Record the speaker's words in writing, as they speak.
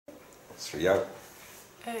is voor jou.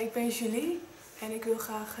 Ik ben Julie en ik wil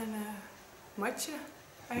graag een matje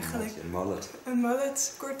eigenlijk. Een mullet. Een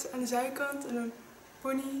mullet, kort aan de zijkant en een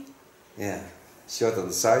pony. Yeah, short on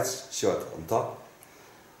the sides, short on top,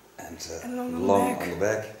 and long long on the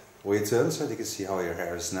back. Will you turn so you can see how your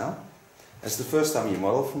hair is now? It's the first time you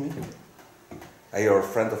model for me. And you're a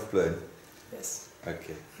friend of Plum. Yes.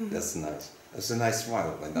 Okay, that's nice. That's a nice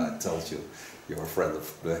smile when I told you you're a friend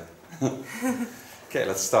of Plum. Okay,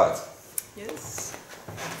 let's start. Yes.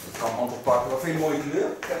 Ik kan hem pakken. Wat vind je een mooie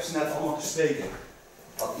kleur? Ik heb ze net allemaal gestreken.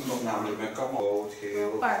 Had iemand namelijk mijn kam rood, geel.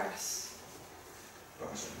 Paars.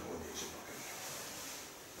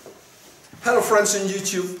 Hello friends on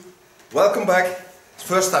YouTube, welcome back. It's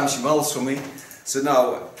the first time she models for me. So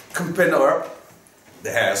now come pin her up, the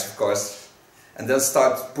hairs of course, and then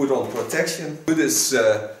start to put on protection. Do this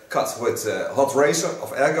cut with a hot razor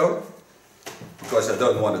of Ergo, because I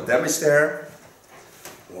don't want to damage the hair.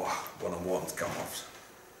 Wow, what a warm come off.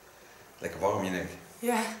 Lekker warm je nek.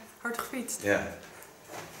 Ja, hard gefietst. Yeah.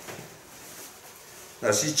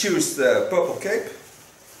 Now she chose the purple cape.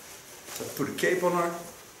 So put a cape on her.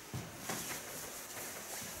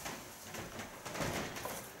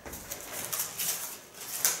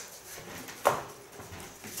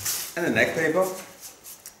 And a neck paper.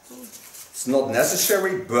 It's not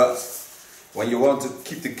necessary, but when you want to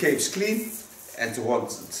keep the capes clean and to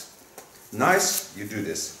want it nice, you do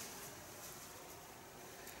this.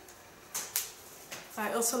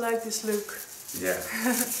 I also like this look. Yeah.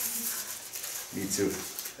 Me too.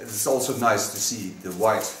 It's also nice to see the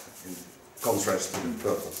white in contrast to the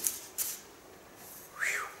purple.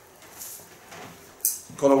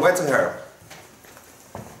 Gonna wet the hair.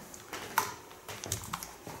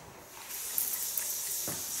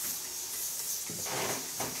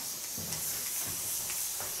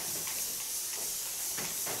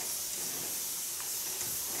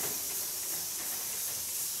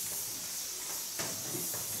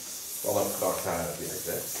 Wat een prachtig haar heb je,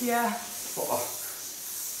 hè? Ja. Oh.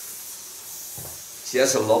 She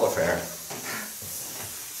has a lot of hair.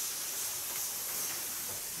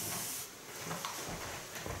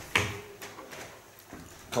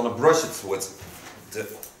 I'm gonna brush it with the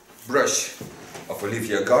brush of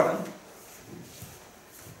Olivia Garden.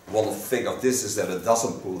 One thing of this is that it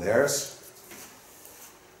doesn't pull hairs.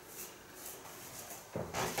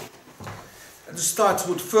 And to start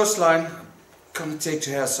with the first line, I'm gonna take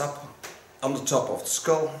the hairs up on the top of the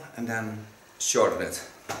skull and then shorten it.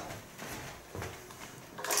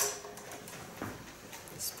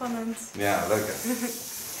 Spannend. Ja, leuk hè?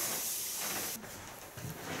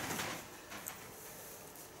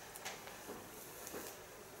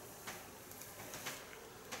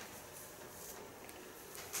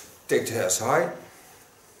 Take the hairs high.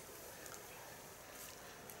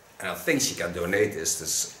 And I think she can donate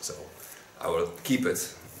this, so I will keep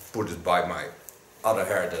it, put it by my other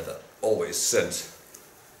hair that I always send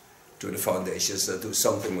to the foundations that do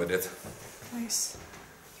something with it. Nice.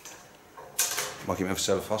 Mag je hem even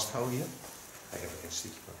zelf vasthouden hier? Hij heeft geen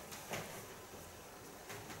stiekje.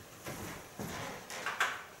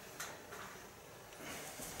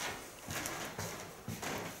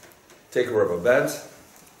 Take a rubber band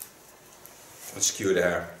and skew the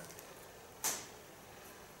hair.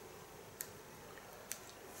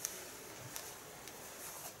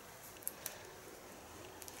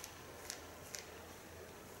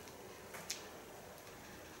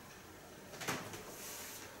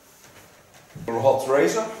 A hot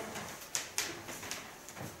razor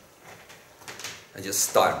and just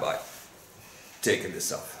start by taking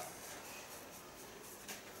this off.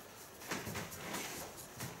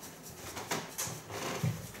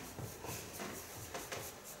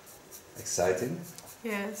 Exciting?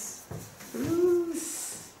 Yes.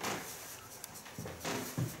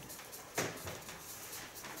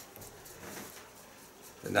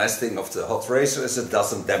 The nice thing of the hot razor is it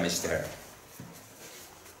doesn't damage the hair.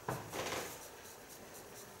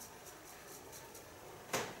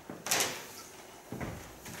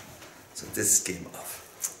 So this came off.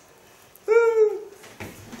 Woo!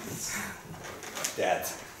 Dead.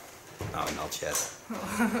 No, not yet.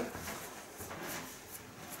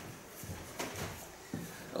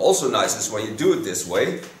 Also nice is when you do it this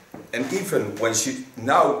way, and even when she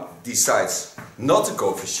now decides not to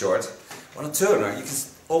go for short, on a turner you can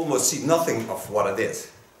almost see nothing of what I did.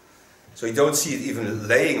 So you don't see it even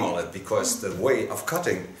laying on it, because the way of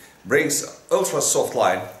cutting brings ultra soft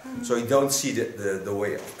line, so you don't see the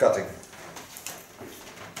way of cutting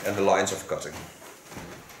and the lines of cutting.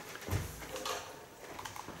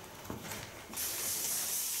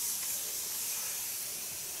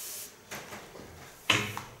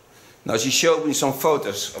 Now she showed me some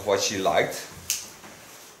photos of what she liked,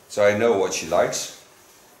 so I know what she likes.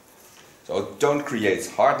 So don't create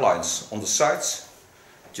hard lines on the sides,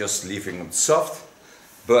 just leaving them soft.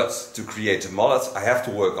 But to create a mullet I have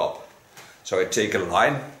to work up. So I take a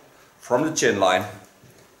line from the chin line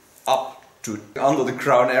up to under the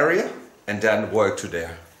crown area and then work to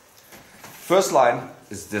there. First line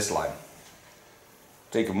is this line.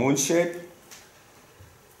 Take a moon shape,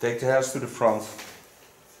 take the hairs to the front.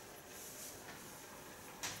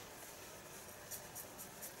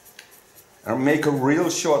 And make a real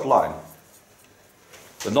short line,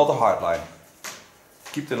 but not a hard line.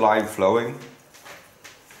 Keep the line flowing.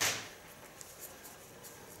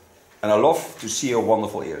 And I love to see her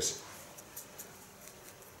wonderful ears.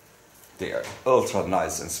 They are ultra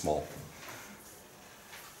nice and small.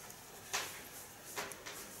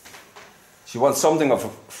 She wants something of a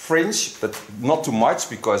fringe, but not too much,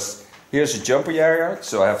 because here's a jumpy area,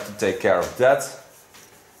 so I have to take care of that.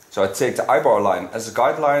 So I take the eyebrow line as a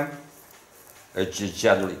guideline. I just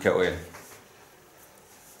gently go in.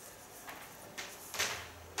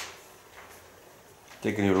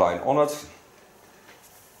 Take a new line on it.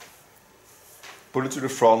 Pull it to the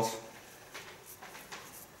front.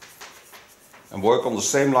 And work on the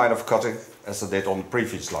same line of cutting as I did on the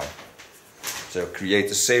previous line. So create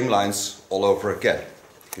the same lines all over again.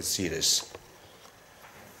 You can see this.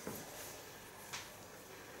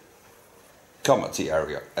 Come at the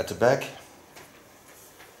area at the back.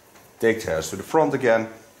 Take the hairs to the front again.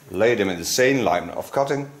 Lay them in the same line of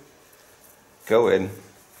cutting. Go in.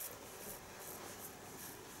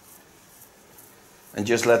 And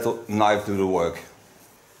just let the knife do the work.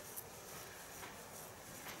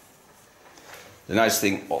 The nice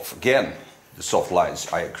thing of, again, the soft lines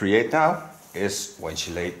I create now is when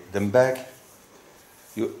she laid them back,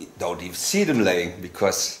 you don't even see them laying,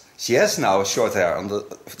 because she has now short hair on the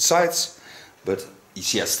sides, but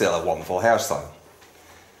she has still a wonderful hairstyle.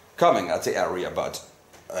 Coming at the area about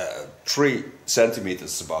 3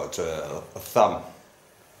 centimeters, about a thumb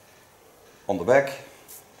on the back,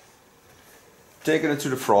 taking it to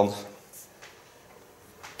the front,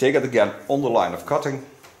 take it again on the line of cutting,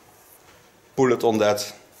 pull it on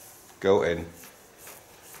that, go in.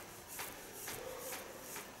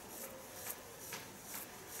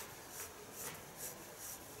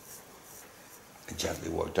 And gently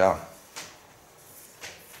work down.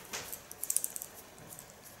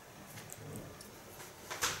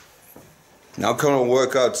 Now I'm going to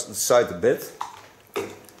work out the side a bit.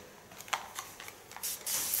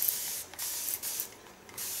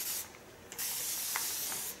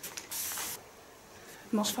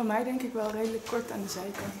 Mag van mij denk ik wel redelijk kort aan de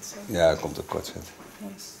zijkant. Zo. Ja, dat komt ook kort zitten.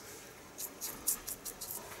 Nice.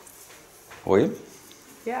 Hoor je?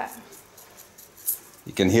 Ja.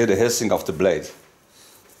 You can hear the hissing of the blade.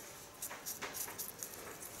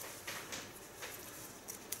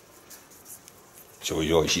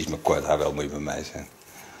 Sowieso, als je iets met kort haar wel moet je bij mij zijn.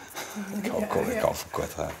 Ik kan voor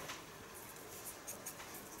kort haar.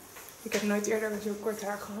 Ik heb nooit eerder zo kort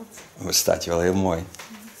haar gehad. Maar staat je wel heel mooi.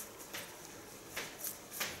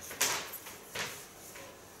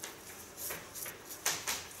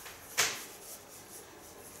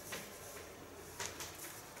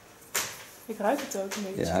 Ik ruik het ook een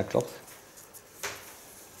beetje. Ja, klopt.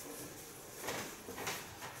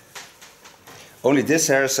 Only this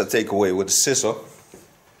hair is I take away with a scissor.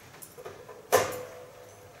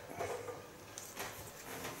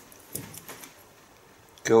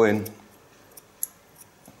 Go in.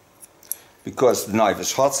 Because the knife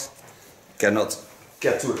is hot, cannot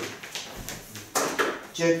get to it.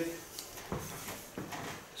 Chin.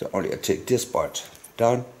 So only I take this part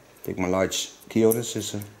down, take my large Theo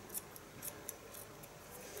scissor.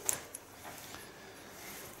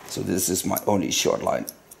 So this is my only short line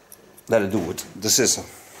that I do with the scissor.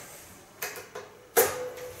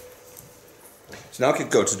 So now I can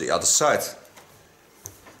go to the other side.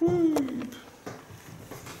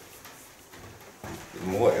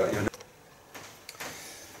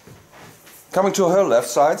 Coming to her left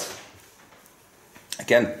side,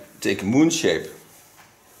 again take a moon shape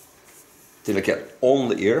till I get on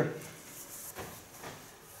the ear.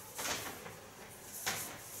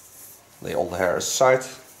 Lay all the hair aside.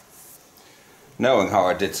 Knowing how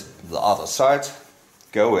I did the other side,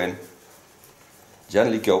 go in,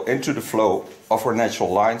 gently go into the flow of her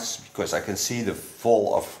natural lines, because I can see the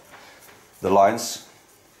fall of the lines.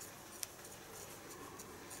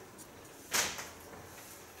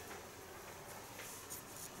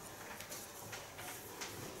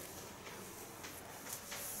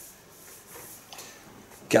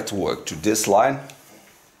 Get to work to this line.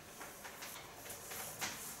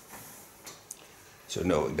 So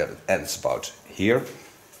knowing that it ends about here.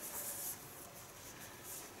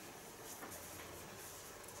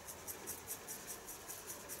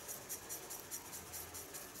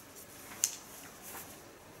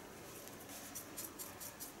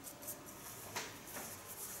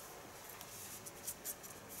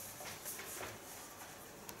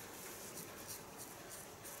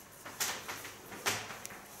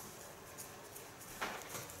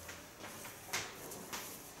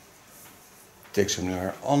 Take some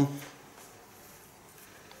hair on,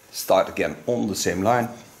 start again on the same line,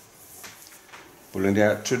 pulling the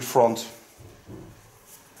hair to the front,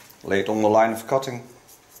 lay it on the line of cutting.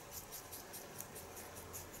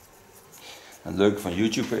 En het leuke van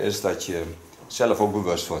YouTube is dat je zelf ook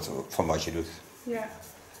bewust wordt van wat je doet. Ja.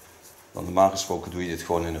 Want normaal gesproken doe je dit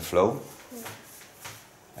gewoon in een flow. Ja.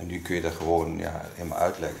 En nu kun je dat gewoon helemaal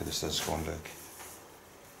uitleggen, dus dat is gewoon leuk.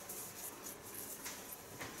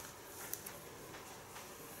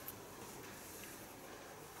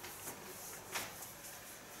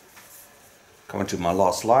 Coming to my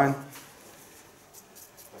last line.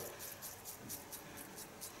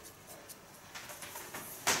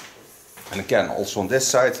 And again, also on this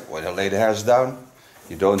side, when I lay the hairs down,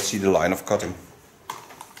 you don't see the line of cutting.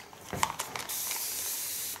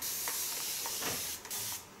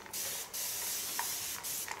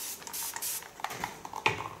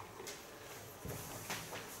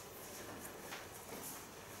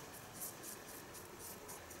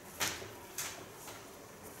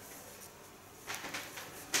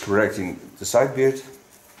 Correcting the side beard.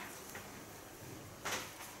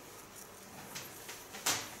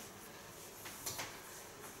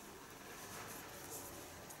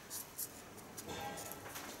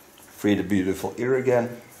 Free the beautiful ear again.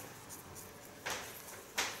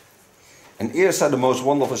 And ears are the most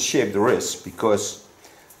wonderful shape there is, because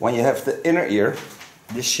when you have the inner ear,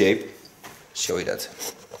 this shape, show you that.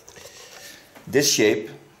 This shape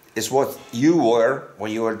is what you were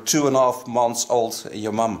when you were 2.5 months old in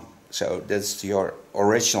your mum. So that's your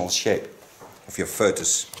original shape of your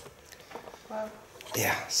foetus. Wow.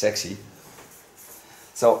 Yeah, sexy.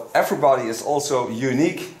 So everybody is also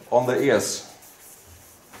unique on their ears.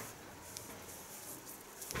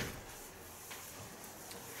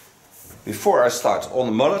 Before I start on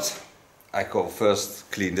the mullet, I go first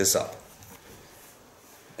clean this up.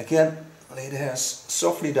 Again, lay the hairs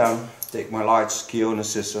softly down, take my large Kiona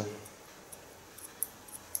scissor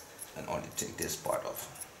and only take this part off.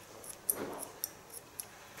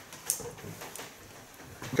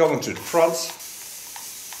 Going to the front,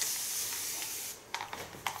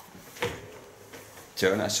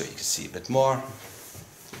 turn it so you can see a bit more.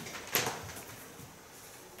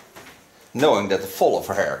 Knowing that the fall of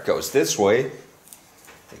her hair goes this way,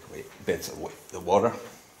 take away a bit away the water,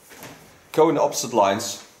 go in the opposite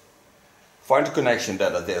lines, find the connection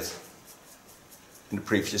that I did in the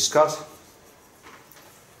previous cut.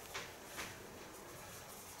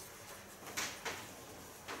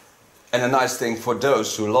 And a nice thing for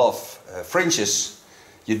those who love fringes,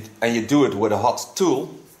 and you do it with a hot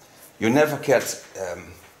tool, you never get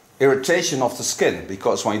irritation of the skin,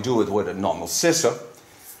 because when you do it with a normal scissor,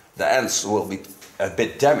 the ends will be a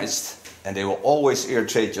bit damaged and they will always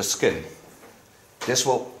irritate your skin. This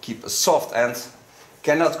will keep a soft end,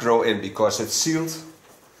 cannot grow in because it's sealed.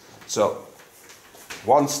 So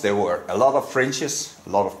once there were a lot of fringes, a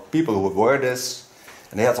lot of people who would wear this,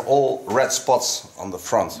 and they had all red spots on the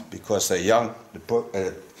front because they're young,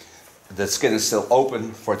 the skin is still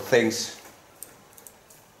open for things.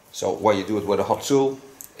 So when you do it with a hot tool,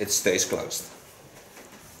 it stays closed.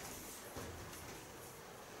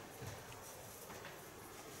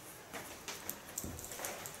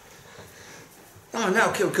 Oh,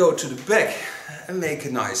 now we'll go to the back and make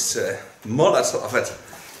a nice mullet of it.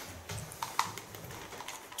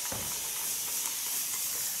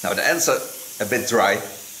 Now the ends are a bit dry,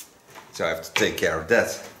 so I have to take care of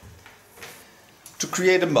that. To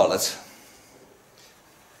create a mullet,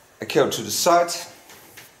 I go to the side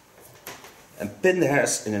and pin the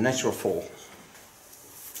hairs in a natural fall.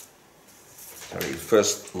 So you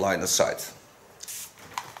first line the side.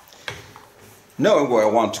 Knowing where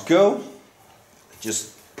I want to go,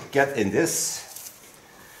 just get in this,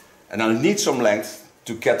 and I need some length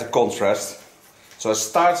to get the contrast. So I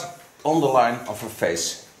start on the line of her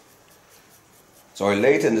face. So I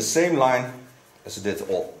lay it in the same line as I did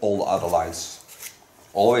all the other lines.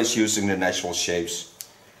 Always using the natural shapes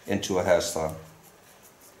into a hairstyle.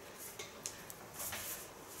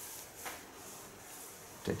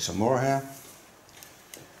 Take some more hair.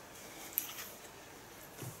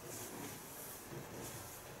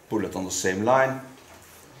 Pull it on the same line.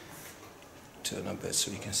 turn a bit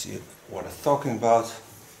so you can see what I'm talking about.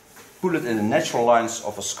 Pull it in the natural lines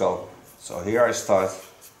of a skull. So here I start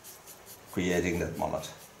creating that mullet.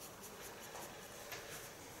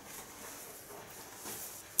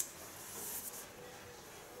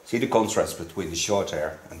 See the contrast between the short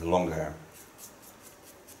hair and the long hair.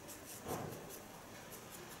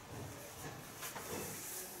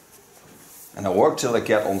 And I work till I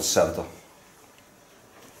get on the center.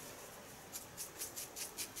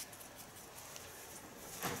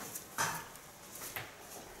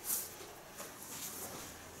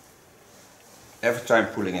 Every time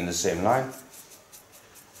pulling in the same line.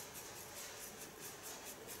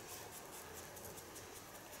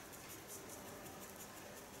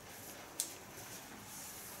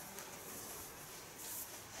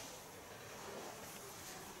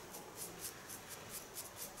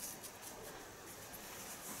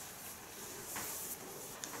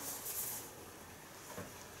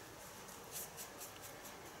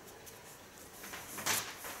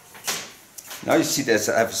 Now you see that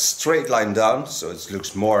I have a straight line down, so it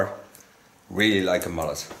looks more really like a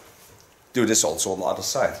mullet. Do this also on the other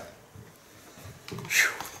side.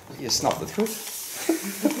 Je snapt het goed.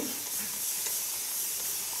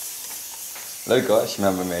 Leuk hoor, als je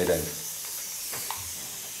met me meedenkt.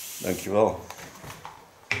 Dankjewel.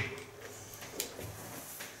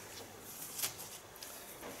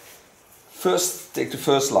 First, take the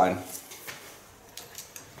first line.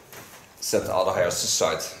 Set the other hairs to the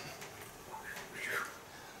side.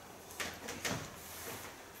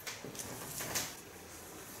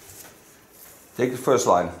 Take the first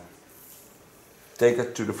line, take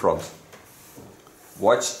it to the front.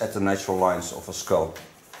 Watch at the natural lines of a skull.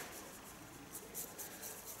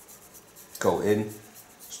 Go in,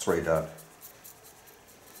 straight out.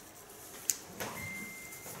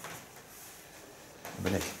 Daar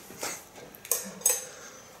ben ik.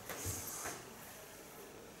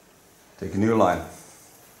 Take a new line.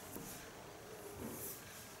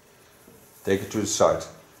 Take it to the side.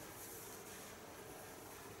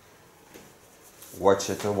 Watch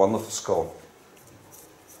at a wonderful skull.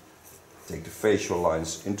 Take the facial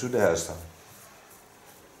lines into the hairstyle.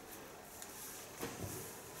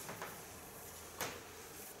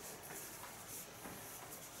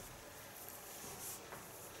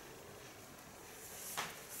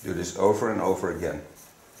 Do this over and over again.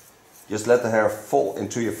 Just let the hair fall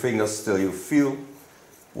into your fingers till you feel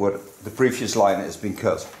where the previous line has been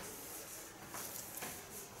cut.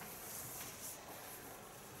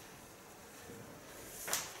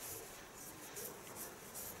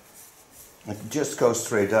 And just go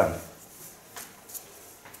straight down.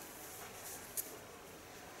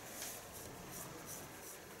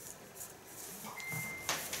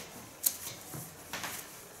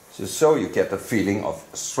 So you get the feeling of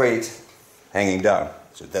straight hanging down.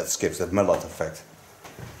 So that gives that mullet effect.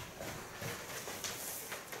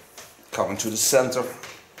 Coming to the center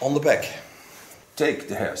on the back. Take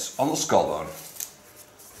the hairs on the skull bone.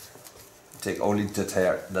 Take only that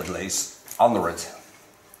hair that lays under it.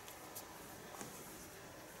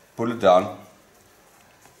 Pull it down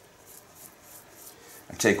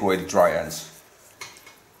and take away the dry ends.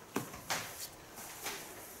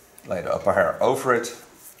 Lay the upper hair over it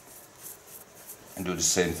and do the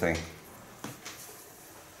same thing.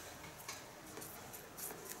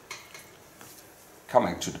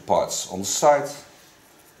 Coming to the parts on the side,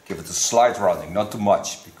 give it a slight rounding, not too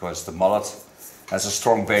much, because the mullet has a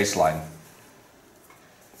strong baseline.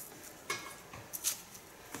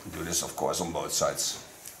 Do this of course on both sides.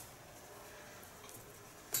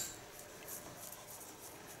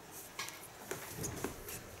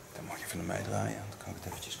 Dan mag je even naar mij draaien, dan kan ik het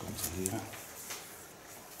eventjes controleren.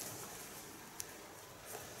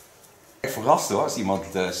 Ik ben verrast hoor, als iemand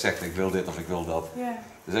zegt ik wil dit of ik wil dat. Yeah.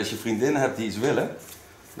 Dus als je vriendinnen hebt die iets willen,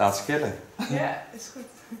 laat ze killen. Ja, is goed.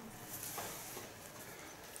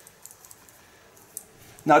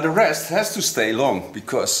 Now the rest has to stay long,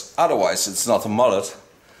 because otherwise it's not a mullet.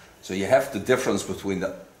 So you have the difference between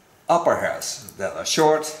the upper hairs that are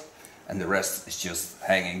short and the rest is just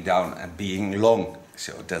hanging down and being long.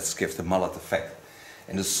 So that gives the mullet effect.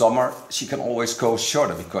 In the summer she can always go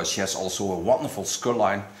shorter because she has also a wonderful skull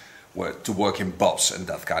line to work in bobs and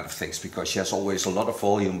that kind of things, because she has always a lot of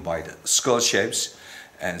volume by the skull shapes,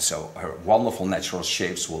 and so her wonderful natural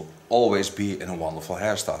shapes will always be in a wonderful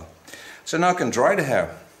hairstyle. So now I can dry the hair.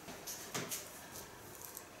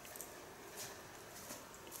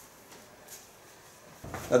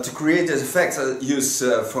 Now to create this effect I use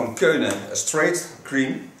from T.K.S a straight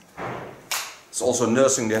cream. It's also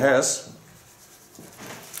nursing the hairs.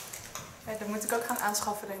 Ja, dat moet ik ook gaan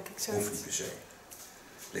aanschaffen denk ik. Hoeft niet per se.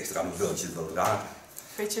 Ligt eraan hoeveel je het wil dragen.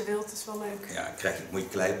 Beetje wild is wel leuk. Ja, moet je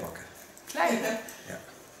klei pakken. Klei? Ja.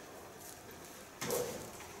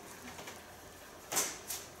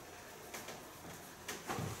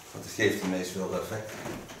 Want het geeft de meest wilde effect.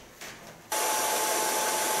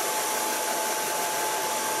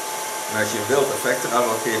 En als je een wild effect eraan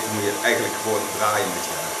wil geven, dan moet je eigenlijk gewoon draaien met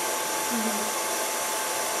je haar.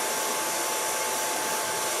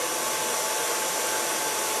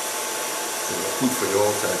 Dat is goed voor je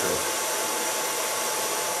hoofdtijd ook.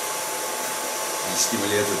 En je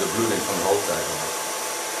stimuleert de bloeding van de hoofdtijd ook.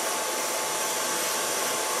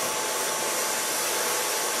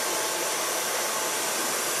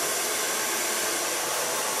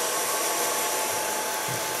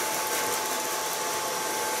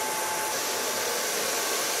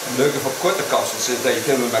 Het leuke van korte kapsels is dat je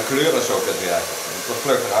veel meer met kleuren zo kunt werken. Dat het wat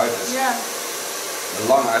vlug eruit is. Ja. De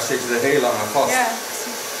lange haar zit je er heel lang aan vast. Ja,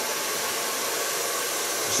 precies.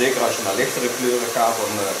 Zeker als je naar lichtere kleuren gaat,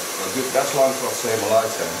 dan duurt het best lang voordat ze helemaal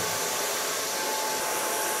uit zijn.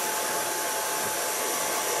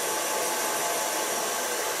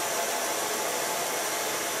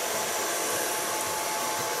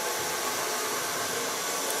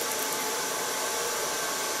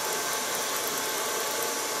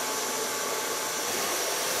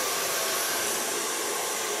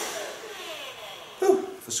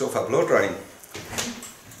 For so far blow drying.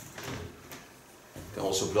 I can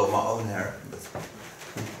also blow my own hair. But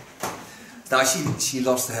now she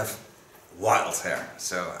loves to have wild hair,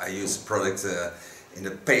 so I use a product in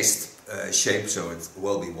a paste shape, so it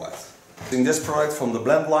will be wild. Using this product from the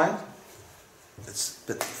blend line, it's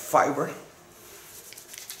a bit fiber.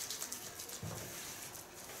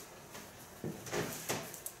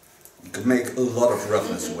 You can make a lot of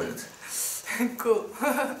roughness with it. Cool.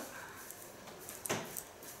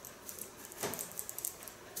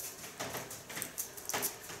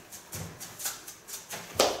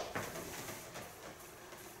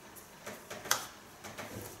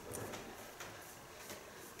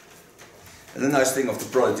 And the nice thing of the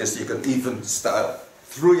product is you can even style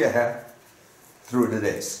through your hair, through the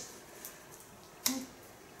days.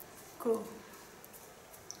 Cool.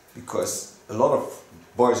 Because a lot of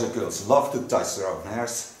boys and girls love to touch their own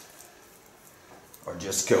hairs. Or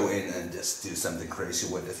just go in and just do something crazy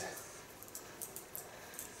with it.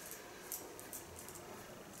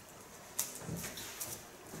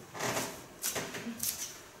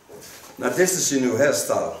 Now this is your new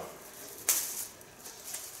hairstyle.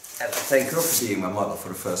 And thank you for being my model for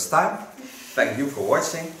the first time. Thank you for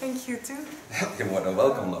watching. Thank you too. You're more than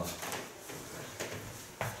welcome, love.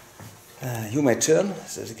 You may turn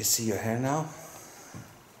so you can see your hair now.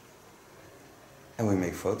 And we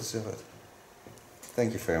make photos of it.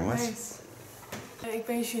 Thank you very much. Nice. Ik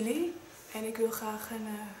ben Julie en ik wil graag een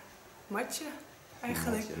matje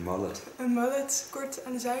eigenlijk. Een mullet. Een mullet, kort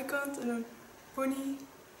aan de zijkant en een pony.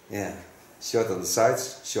 Yeah, short on the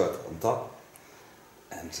sides, short on top.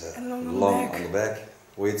 And long on the back.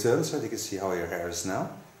 Will you turn so you can see how your hair is now?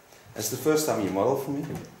 It's the first time you model for me.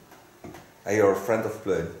 And you're a friend of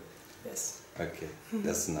Play. Yes. Okay,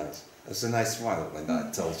 that's nice. That's a nice smile when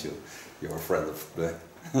I told you you're a friend of Play.